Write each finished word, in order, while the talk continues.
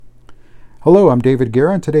Hello, I'm David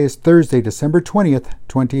Guerra, and today is Thursday, December 20th,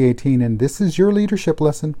 2018, and this is your leadership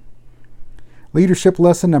lesson. Leadership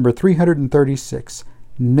lesson number 336.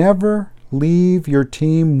 Never leave your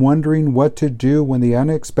team wondering what to do when the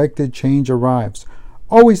unexpected change arrives.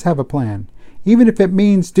 Always have a plan, even if it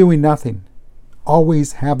means doing nothing.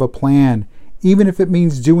 Always have a plan, even if it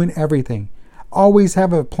means doing everything. Always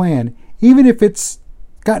have a plan, even if it's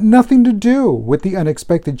got nothing to do with the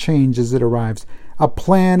unexpected change as it arrives. A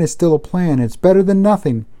plan is still a plan. It's better than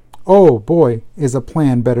nothing. Oh boy, is a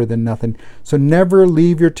plan better than nothing. So never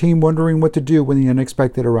leave your team wondering what to do when the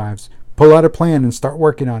unexpected arrives. Pull out a plan and start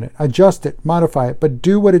working on it. Adjust it, modify it, but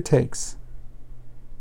do what it takes.